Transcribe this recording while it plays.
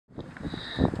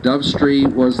Dove Street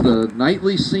was the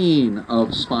nightly scene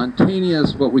of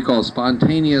spontaneous, what we call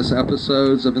spontaneous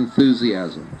episodes of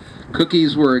enthusiasm.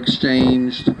 Cookies were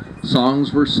exchanged,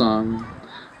 songs were sung,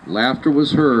 laughter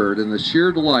was heard, and the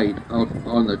sheer delight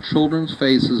on the children's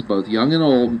faces, both young and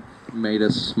old, made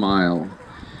us smile.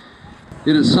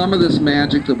 It is some of this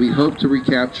magic that we hope to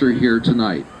recapture here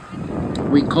tonight.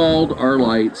 We called our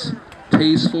lights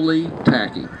Tastefully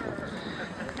Tacky.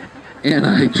 And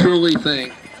I truly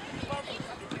think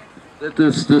that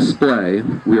this display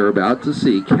we are about to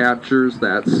see captures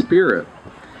that spirit.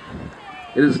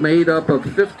 It is made up of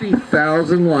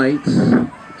 50,000 lights.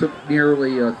 Took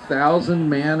nearly 1,000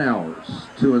 man-hours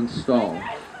to install.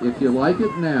 If you like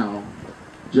it now,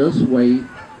 just wait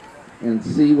and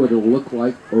see what it'll look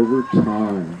like over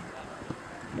time.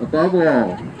 Above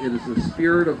all, it is the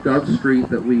spirit of Dove Street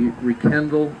that we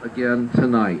rekindle again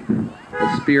tonight.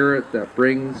 A spirit that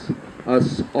brings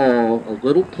us all a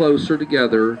little closer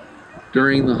together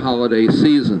during the holiday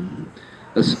season.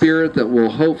 A spirit that will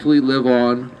hopefully live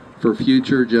on for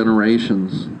future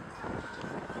generations.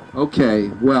 Okay,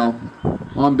 well,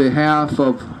 on behalf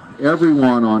of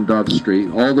everyone on Dove Street,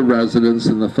 all the residents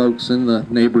and the folks in the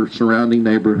surrounding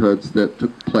neighborhoods that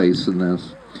took place in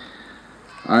this,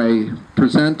 I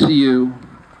present to you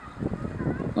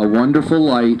a wonderful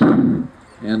light,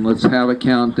 and let's have a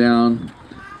countdown.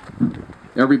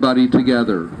 Everybody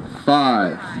together.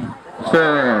 5,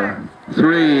 4,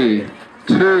 3,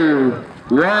 2,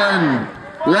 1.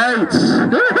 Lights!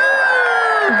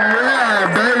 Yeah,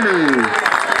 baby!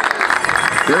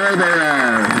 There they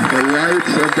are, the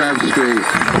lights of Dove Street.